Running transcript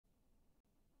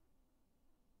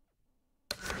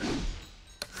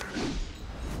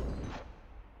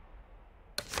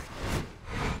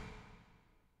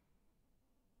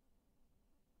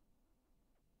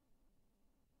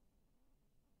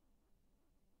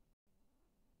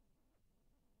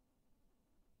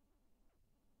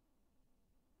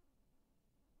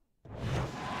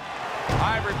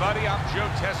Hi, everybody. I'm Joe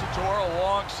Tessitore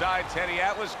alongside Teddy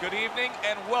Atlas. Good evening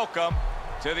and welcome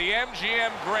to the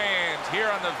MGM Grand here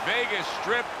on the Vegas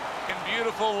Strip in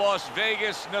beautiful Las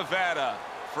Vegas, Nevada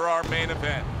for our main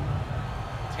event.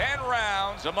 10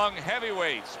 rounds among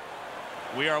heavyweights.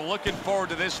 We are looking forward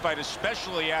to this fight,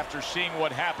 especially after seeing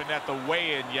what happened at the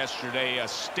weigh-in yesterday. A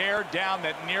stare down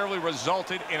that nearly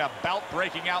resulted in a bout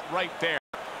breaking out right there.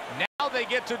 Now they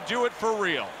get to do it for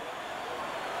real.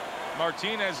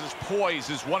 Martinez's poise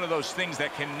is one of those things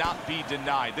that cannot be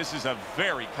denied. This is a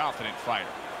very confident fighter.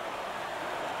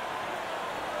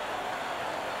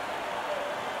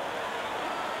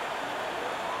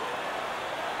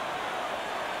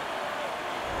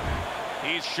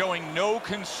 He's showing no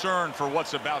concern for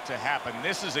what's about to happen.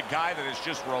 This is a guy that is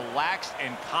just relaxed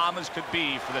and calm as could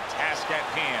be for the task at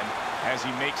hand as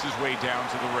he makes his way down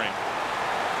to the ring.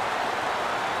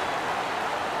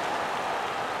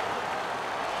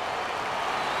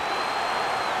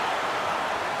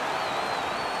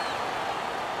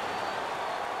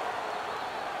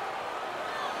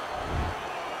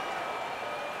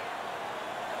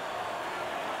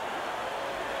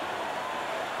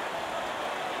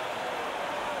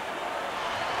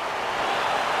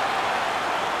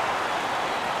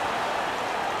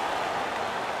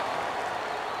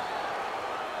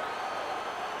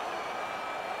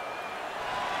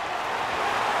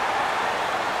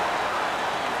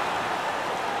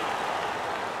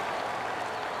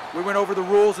 We went over the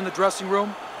rules in the dressing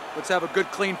room. Let's have a good,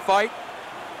 clean fight.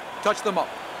 Touch them up.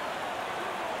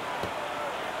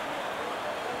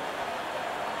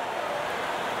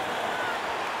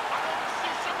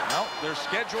 Well, they're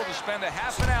scheduled to spend a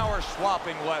half an hour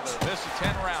swapping leather. This is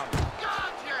 10 rounds.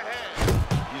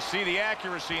 You see the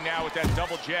accuracy now with that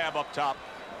double jab up top.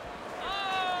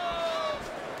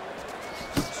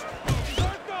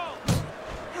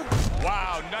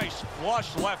 Wow, nice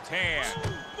flush left hand.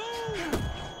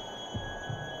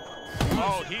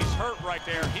 Oh, he's hurt right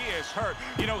there. He is hurt.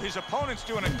 You know, his opponent's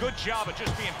doing a good job of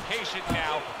just being patient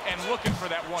now and looking for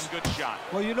that one good shot.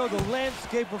 Well, you know, the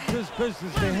landscape of this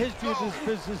business, the history of this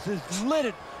business is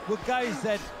littered with guys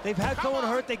that they've had someone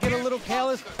hurt, they get a little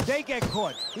careless, they get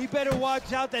caught. He better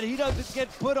watch out that he doesn't get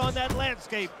put on that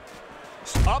landscape.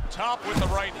 Up top with the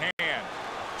right hand.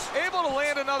 Able to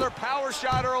land another power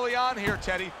shot early on here,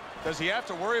 Teddy. Does he have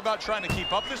to worry about trying to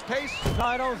keep up this pace? No,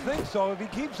 I don't think so. If he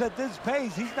keeps at this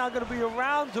pace, he's not going to be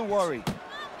around to worry.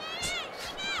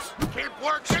 Keep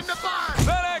working the bar.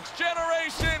 The next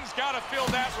generation's got to feel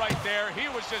that right there. He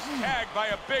was just tagged by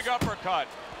a big uppercut.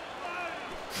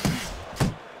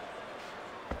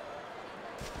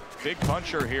 Big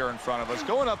puncher here in front of us,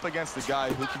 going up against a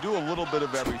guy who can do a little bit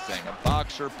of everything. A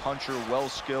boxer, puncher,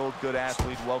 well-skilled, good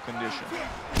athlete, well-conditioned.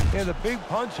 Yeah, the big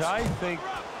puncher, I think,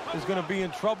 is going to be in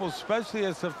trouble, especially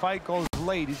as the fight goes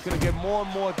late. He's going to get more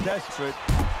and more desperate,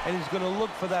 and he's going to look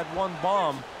for that one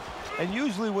bomb. And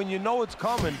usually when you know it's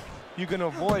coming, you can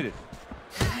avoid it.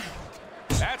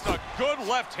 That's a good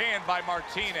left hand by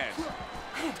Martinez.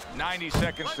 90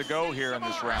 seconds to go here in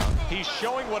this round. He's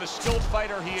showing what a skilled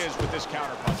fighter he is with this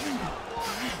counterpunching.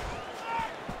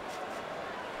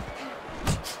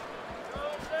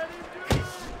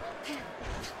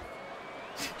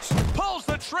 Pulls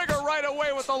the trigger right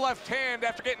away with the left hand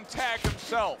after getting tagged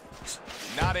himself.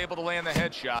 Not able to land the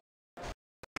headshot.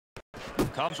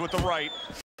 Comes with the right.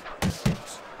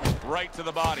 Right to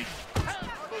the body.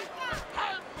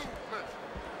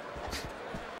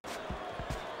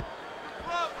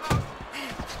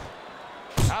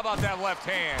 How about that left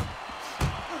hand?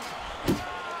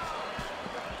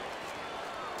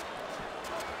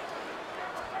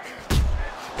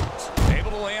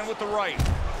 Able to land with the right.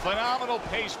 Phenomenal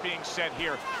pace being set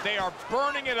here. They are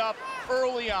burning it up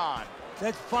early on.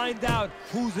 Let's find out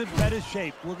who's in better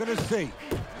shape. We're going to see.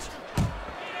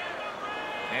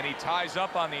 And he ties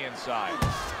up on the inside. 1,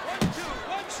 2,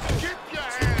 1, 2. Keep your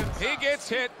hands He gets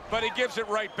hit, but he gives it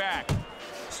right back. You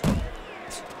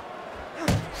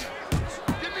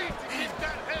need to keep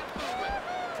that head moving.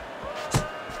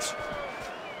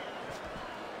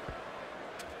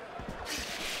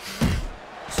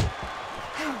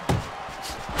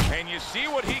 And you see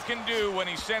what he can do when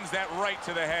he sends that right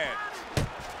to the head.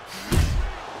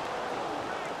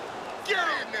 Get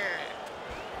in there.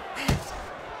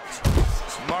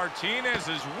 Martinez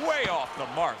is way off the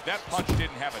mark. That punch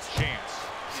didn't have a chance.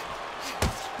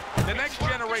 The next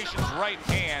generation's right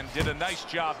hand did a nice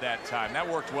job that time. That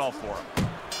worked well for him.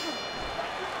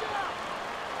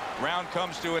 Round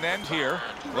comes to an end here.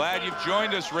 Glad you've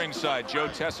joined us ringside. Joe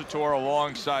Tessitore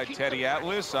alongside Teddy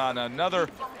Atlas on another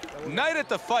night at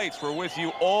the fights. We're with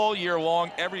you all year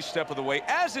long, every step of the way,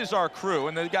 as is our crew.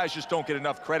 And the guys just don't get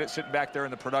enough credit sitting back there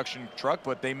in the production truck,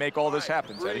 but they make all this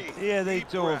happen, Teddy. Yeah, they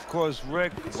do. Of course,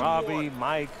 Rick, Robbie,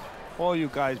 Mike, all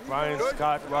you guys, Brian,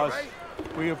 Scott, Russ.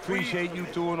 We appreciate you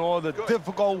doing all the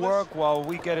difficult work while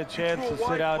we get a chance to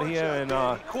sit out here and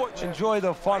enjoy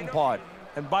the fun part.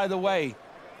 And by the way,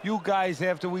 you guys,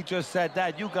 after we just said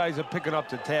that, you guys are picking up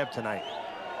the tab tonight.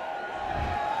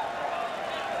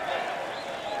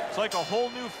 It's like a whole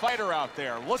new fighter out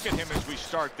there. Look at him as we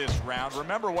start this round.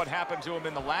 Remember what happened to him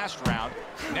in the last round.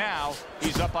 Now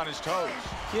he's up on his toes.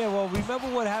 Yeah, well, remember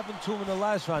what happened to him in the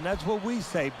last round. That's what we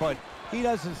say, but he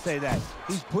doesn't say that.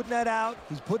 He's putting that out.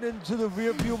 He's putting it into the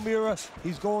rearview mirror.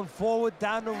 He's going forward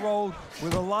down the road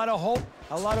with a lot of hope,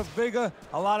 a lot of vigor,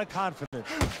 a lot of confidence.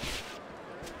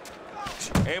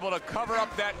 Able to cover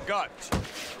up that gut.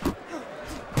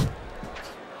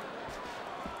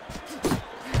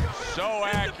 So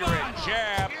accurate.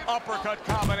 Jab, uppercut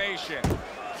combination.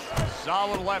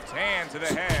 Solid left hand to the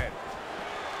head.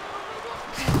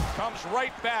 Comes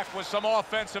right back with some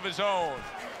offense of his own.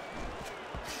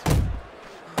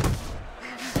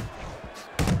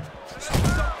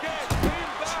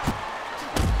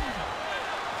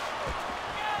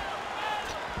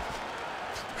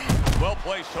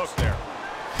 Well-placed hook there.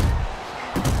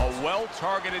 A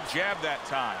well-targeted jab that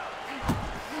time.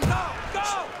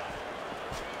 Go!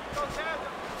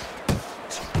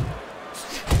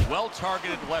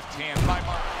 Well-targeted left hand by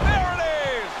Mark. There it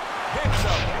is! Hits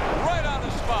him right on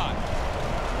the spot.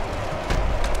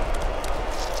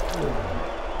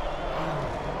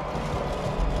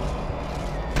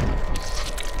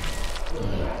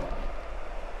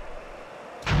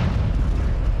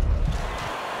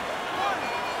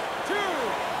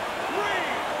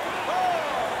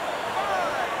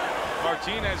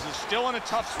 Martinez is still in a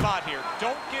tough spot here.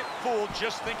 Don't get fooled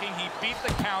just thinking he beat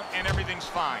the count and everything's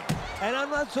fine. And I'm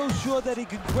not so sure that he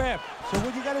can grab. So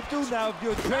what you got to do now, if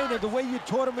you're a trainer, the way you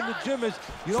taught him in the gym is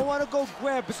you don't want to go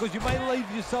grab because you might leave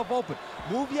yourself open.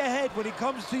 Move your head when he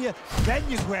comes to you, then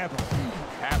you grab him.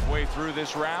 Halfway through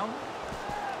this round.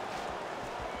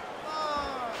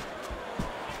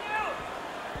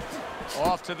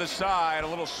 Off to the side, a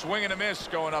little swing and a miss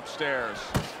going upstairs.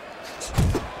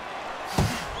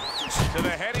 To the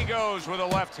head he goes with a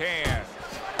left hand.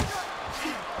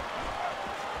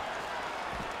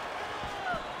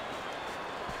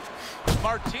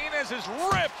 Martinez is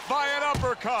ripped by an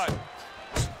uppercut.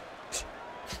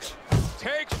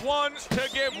 Takes one to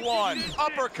give one.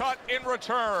 Uppercut in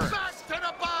return.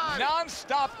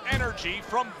 Non-stop energy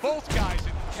from both guys.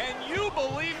 Can you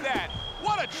believe that?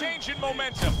 What a change in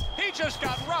momentum. He just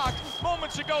got rocked.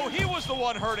 Moments ago, he was the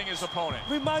one hurting his opponent.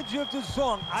 Reminds you of the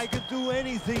song, I can do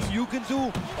anything you can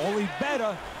do, only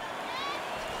better.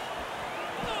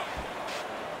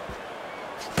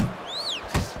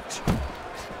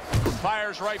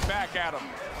 Fires right back at him.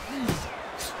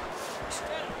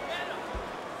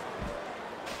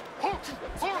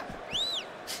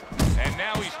 And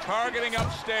now he's targeting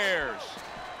upstairs.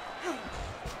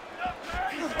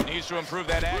 Needs to improve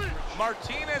that accuracy.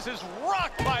 Martinez is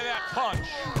rocked by that punch.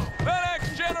 The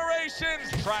next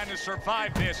generation's trying to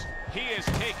survive this. He is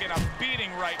taking a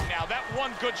beating right now. That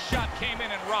one good shot came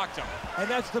in and rocked him. And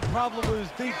that's the problem with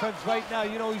his defense right now.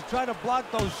 You know, he's trying to block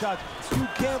those shots. You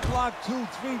can't block 2,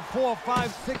 3, 4,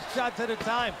 5, 6 shots at a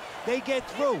time. They get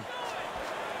through.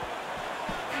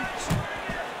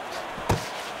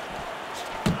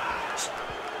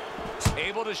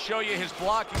 Able to show you his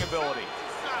blocking ability.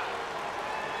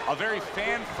 A very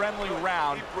fan-friendly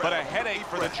round, but a headache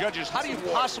for the judges. How do you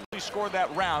possibly score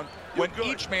that round when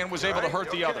each man was able to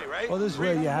hurt the other? Well, this is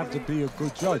where you have to be a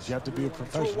good judge. You have to be a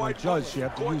professional judge. You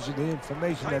have to use the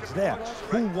information that's there.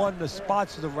 Who won the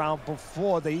spots of the round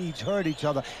before they each hurt each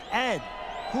other? And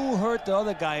who hurt the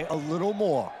other guy a little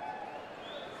more?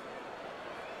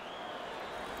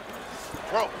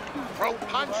 Throw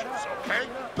punches, okay?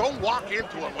 Don't walk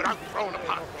into it without throwing a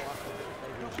punch.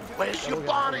 Where's your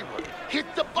body? Hit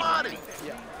the body.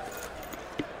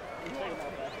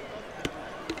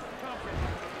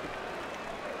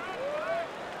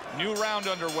 New round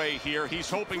underway here. He's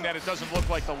hoping that it doesn't look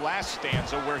like the last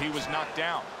stanza where he was knocked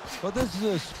down. Well, this is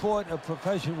a sport, a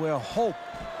profession where hope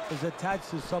is attached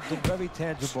to something very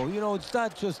tangible. You know, it's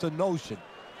not just a notion.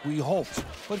 We hope,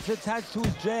 but it's attached to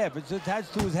his jab. It's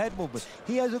attached to his head movement.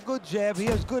 He has a good jab. He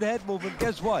has good head movement.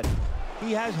 Guess what?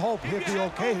 He has hope. He'll be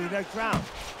okay in the next round.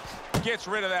 Gets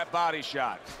rid of that body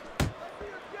shot.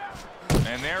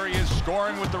 And there he is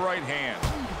scoring with the right hand.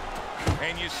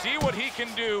 And you see what he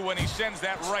can do when he sends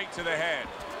that right to the head.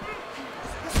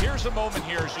 Here's a moment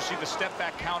here as you see the step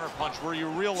back counter punch where you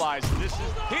realize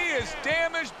he is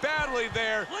damaged badly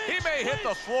there. He may hit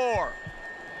the floor.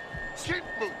 Keep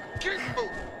moving, keep moving.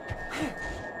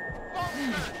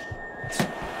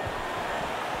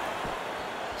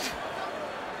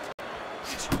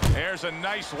 There's a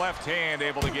nice left hand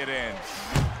able to get in.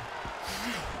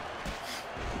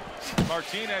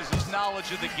 Martinez's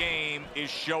knowledge of the game is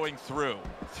showing through.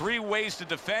 3 ways to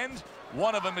defend.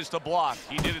 One of them is to block.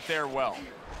 He did it there well.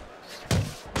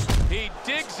 He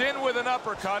digs in with an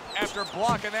uppercut after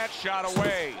blocking that shot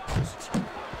away.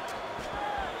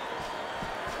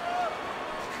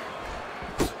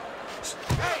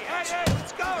 Hey,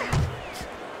 let's go!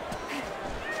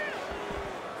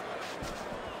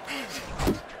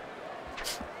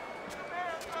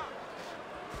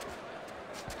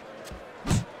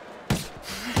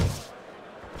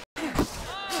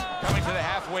 Coming to the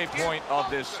halfway point of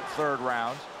this 3rd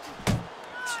round.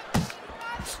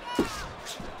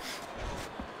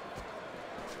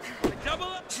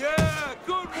 Yeah,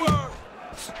 good work.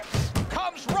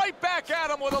 Comes right back at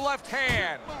him with a left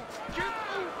hand.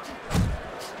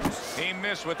 He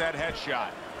missed with that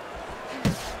headshot.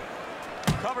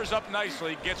 Covers up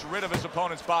nicely, gets rid of his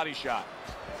opponent's body shot.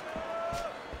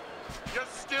 You're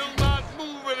still not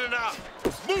moving enough.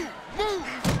 Move, move.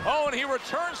 Oh, and he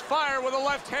returns fire with a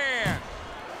left hand.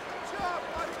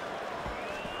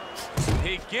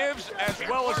 He gives as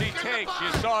well as he takes.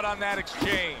 You saw it on that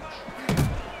exchange.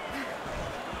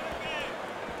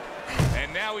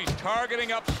 And now he's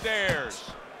targeting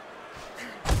upstairs.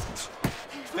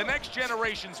 The next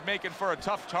generation's making for a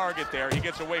tough target there. He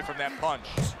gets away from that punch.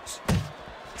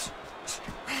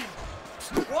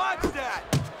 Watch that.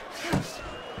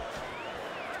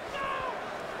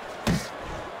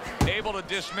 Able to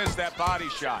dismiss that body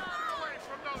shot. Away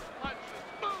from those punches.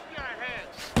 Move your head.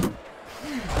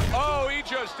 Oh, he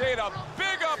just ate a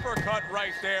big uppercut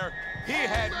right there. He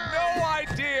had no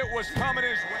idea it was coming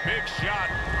his way. Big shot,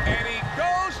 and he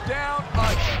goes down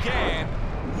again.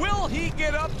 Will he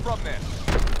get up from this?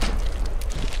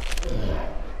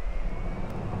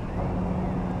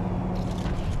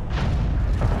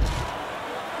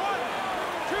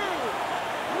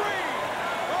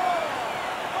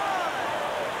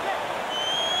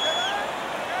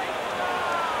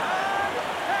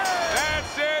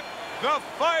 That's it. The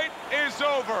fight is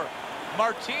over.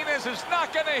 Martinez is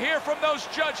not going to hear from those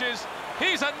judges.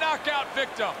 He's a knockout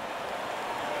victim.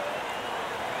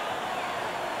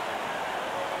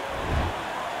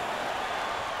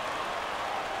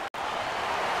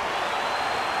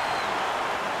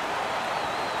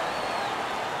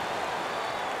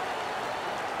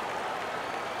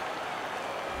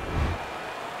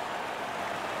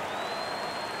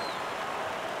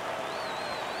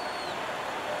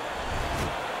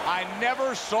 I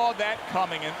never saw that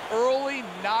coming. An early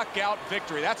knockout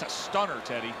victory. That's a stunner,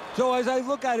 Teddy. So as I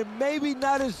look at it, maybe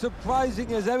not as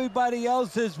surprising as everybody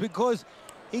else is because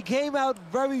he came out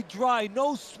very dry,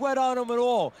 no sweat on him at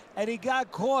all, and he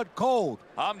got caught cold.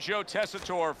 I'm Joe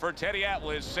Tessitore for Teddy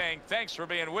Atlas saying thanks for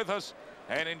being with us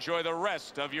and enjoy the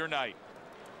rest of your night.